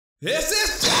This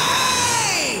is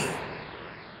time!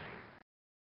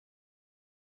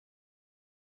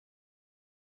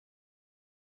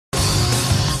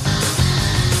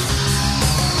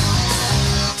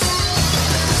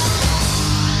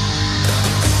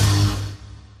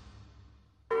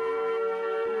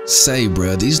 Say,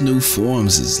 bruh, these new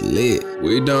forms is lit.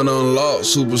 We done unlocked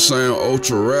Super Saiyan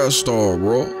Ultra Rare Star,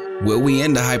 bro. Well, we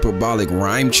in the hyperbolic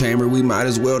rhyme chamber, we might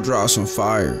as well draw some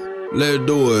fire. Let's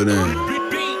do it then.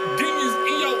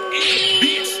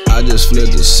 I just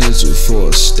flipped the sensor for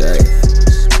a stack.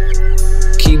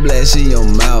 Keep blasting your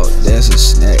mouth, that's a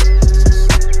snack.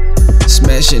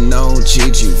 Smashing on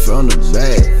cheat you from the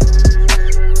back.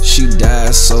 She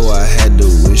died, so I had to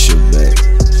wish her back.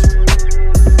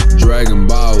 Dragon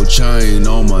Ball chain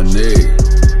on my neck.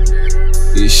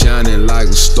 It's shining like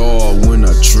a star when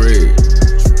I tread.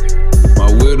 My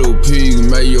widow pig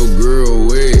made your girl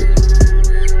wet.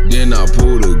 Then I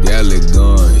pulled a galley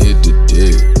gun, hit the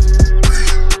deck.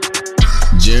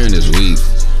 During this week,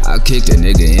 I kicked a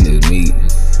nigga in his meat.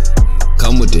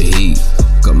 Come with the heat,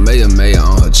 Kamehameha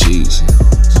on her cheeks.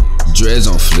 Dreads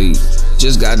on fleek,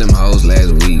 just got them hoes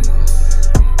last week.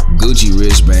 Gucci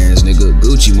wristbands, nigga,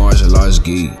 Gucci martial arts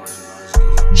geek.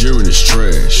 During this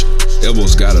trash,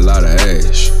 elbows got a lot of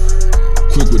ash.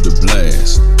 Quick with the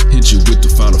blast, hit you with the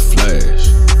final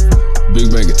flash. Big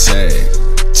bang attack,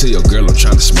 tell your girl I'm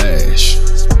tryna smash.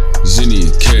 Zenny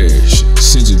and cash,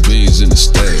 Cincy beans in the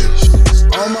stash.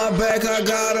 On my back I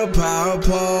got a power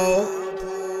pole,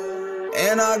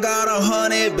 and I got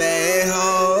 100 bad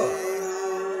hoes.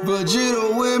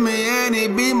 Vegeta with me and he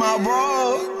be my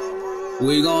bro.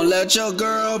 We gon' let your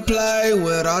girl play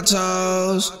with our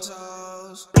toes.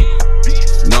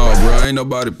 Nah, bro, ain't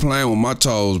nobody playing with my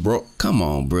toes, bro. Come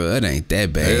on, bro, it ain't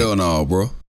that bad. Hell no, bro.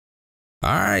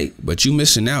 Alright, but you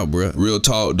missing out, bro. Real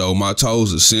talk though, my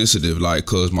toes are sensitive, like,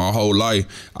 cause my whole life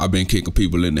I've been kicking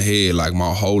people in the head, like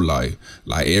my whole life.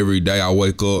 Like every day I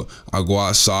wake up, I go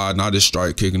outside and I just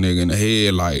start kicking nigga in the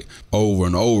head, like over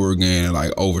and over again,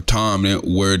 like over time, then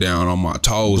wear down on my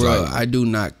toes. Bro, like, I do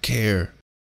not care